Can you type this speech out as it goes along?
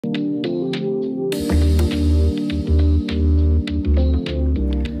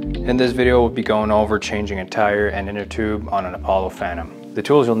In this video, we'll be going over changing a tire and inner tube on an Apollo Phantom. The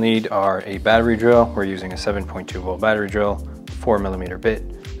tools you'll need are a battery drill. We're using a 7.2 volt battery drill, 4mm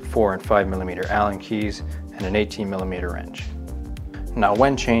bit, 4 and 5mm Allen keys, and an 18mm wrench. Now,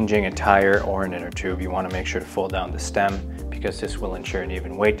 when changing a tire or an inner tube, you want to make sure to fold down the stem because this will ensure an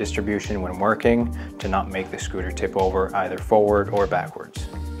even weight distribution when working to not make the scooter tip over either forward or backwards.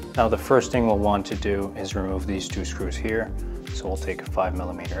 Now, the first thing we'll want to do is remove these two screws here. So we'll take a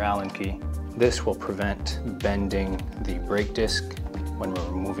 5mm Allen key. This will prevent bending the brake disc when we're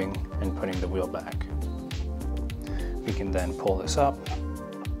removing and putting the wheel back. We can then pull this up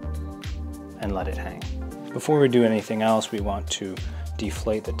and let it hang. Before we do anything else, we want to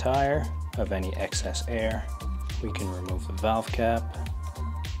deflate the tire of any excess air. We can remove the valve cap.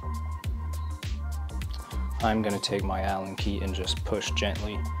 I'm going to take my Allen key and just push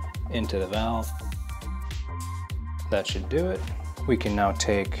gently into the valve. That should do it. We can now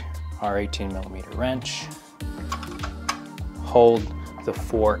take our 18mm wrench, hold the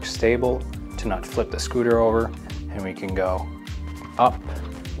fork stable to not flip the scooter over, and we can go up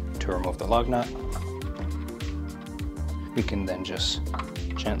to remove the lug nut. We can then just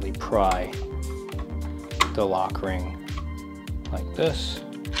gently pry the lock ring like this,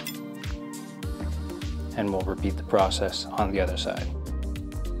 and we'll repeat the process on the other side.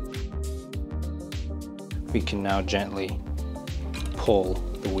 We can now gently pull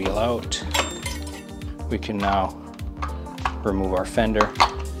the wheel out. We can now remove our fender,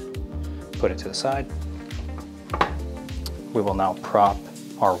 put it to the side. We will now prop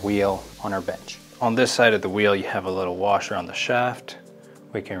our wheel on our bench. On this side of the wheel, you have a little washer on the shaft.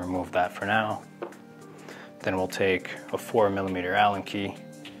 We can remove that for now. Then we'll take a 4mm Allen key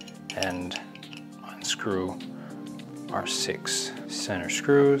and unscrew our 6 center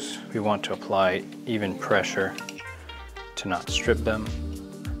screws. We want to apply even pressure to not strip them.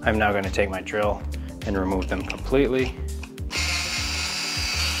 I'm now going to take my drill and remove them completely.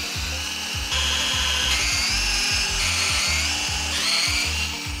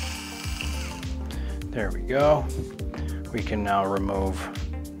 There we go. We can now remove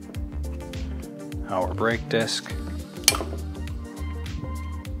our brake disc.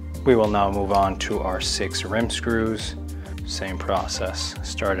 We will now move on to our 6 rim screws. Same process.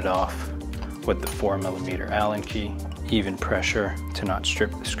 Started off with the 4mm Allen key. Even pressure to not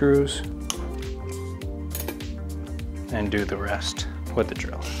strip the screws. And do the rest with the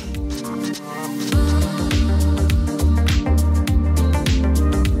drill.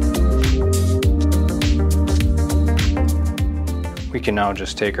 We can now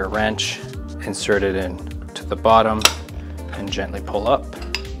just take our wrench, insert it in to the bottom, and gently pull up.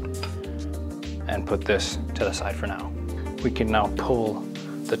 And put this to the side for now. We can now pull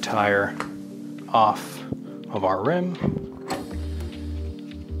the tire off of our rim,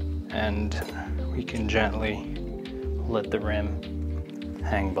 and we can gently let the rim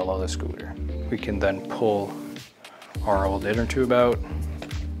hang below the scooter. We can then pull our old inner tube out,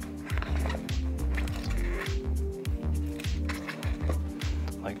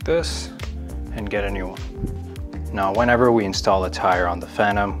 like this, and get a new one. Now, whenever we install a tire on the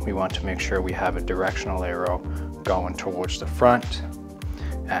Phantom, we want to make sure we have a directional arrow going towards the front.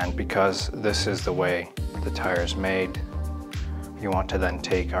 And because this is the way the tire is made, you want to then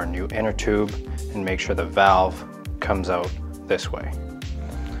take our new inner tube and make sure the valve comes out this way.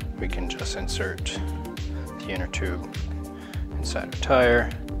 We can just insert the inner tube inside our tire.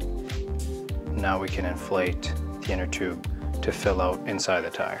 Now we can inflate the inner tube to fill out inside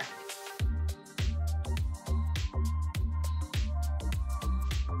the tire.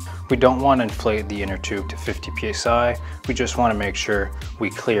 We don't want to inflate the inner tube to 50 psi. We just want to make sure we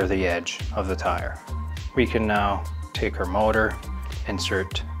clear the edge of the tire. We can now take our motor,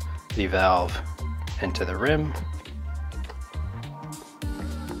 insert the valve into the rim.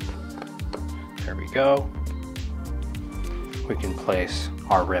 There we go. We can place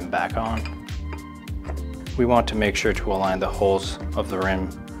our rim back on. We want to make sure to align the holes of the rim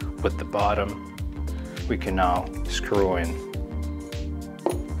with the bottom. We can now screw in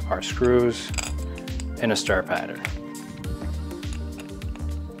our screws in a star pattern.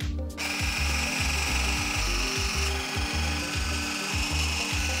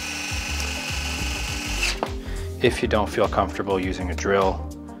 If you don't feel comfortable using a drill,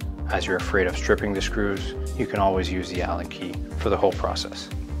 as you're afraid of stripping the screws, you can always use the Allen key for the whole process.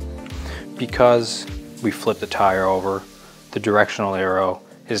 Because we flip the tire over, the directional arrow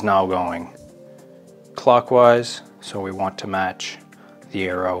is now going clockwise, so we want to match the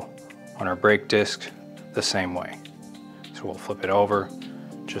arrow on our brake disc the same way. So we'll flip it over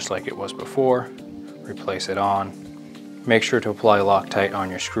just like it was before, replace it on, Make sure to apply Loctite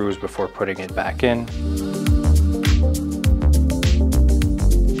on your screws before putting it back in.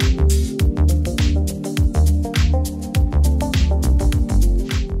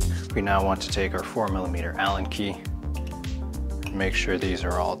 We now want to take our 4mm Allen key and make sure these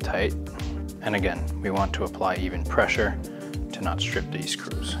are all tight. And again, we want to apply even pressure to not strip these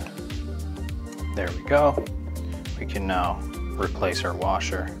screws. There we go. We can now replace our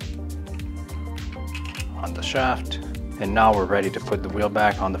washer on the shaft. And now we're ready to put the wheel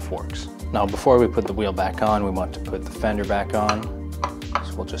back on the forks. Now before we put the wheel back on, we want to put the fender back on.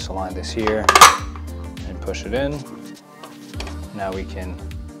 So we'll just align this here and push it in. Now we can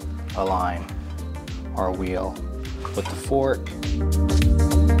align our wheel with the fork.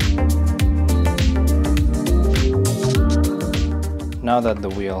 Now that the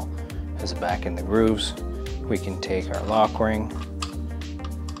wheel is back in the grooves, we can take our lock ring,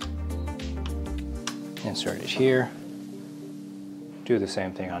 insert it here, do the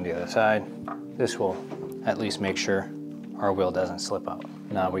same thing on the other side. This will at least make sure our wheel doesn't slip out.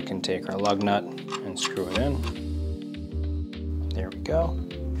 Now we can take our lug nut and screw it in. There we go.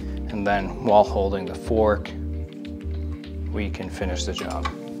 And then while holding the fork, we can finish the job.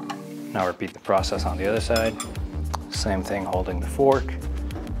 Now repeat the process on the other side. Same thing, holding the fork.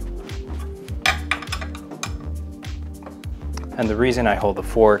 And the reason I hold the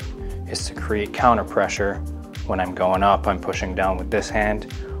fork is to create counter pressure. When I'm going up, I'm pushing down with this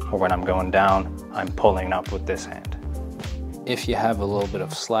hand, or when I'm going down, I'm pulling up with this hand. If you have a little bit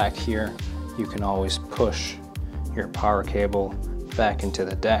of slack here, you can always push your power cable back into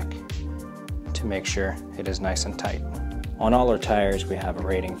the deck to make sure it is nice and tight. On all our tires, we have a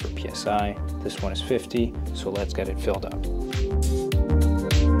rating for PSI. This one is 50, so let's get it filled up.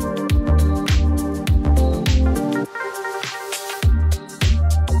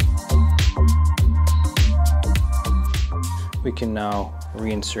 We can now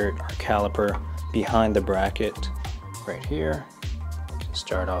reinsert our caliper behind the bracket right here. We can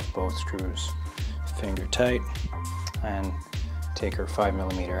start off both screws finger tight and take our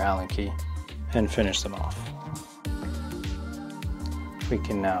 5mm Allen key and finish them off. We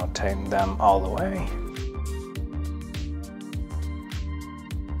can now tighten them all the way.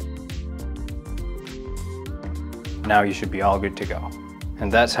 Now you should be all good to go.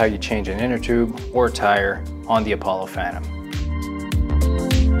 And that's how you change an inner tube or tire on the Apollo Phantom.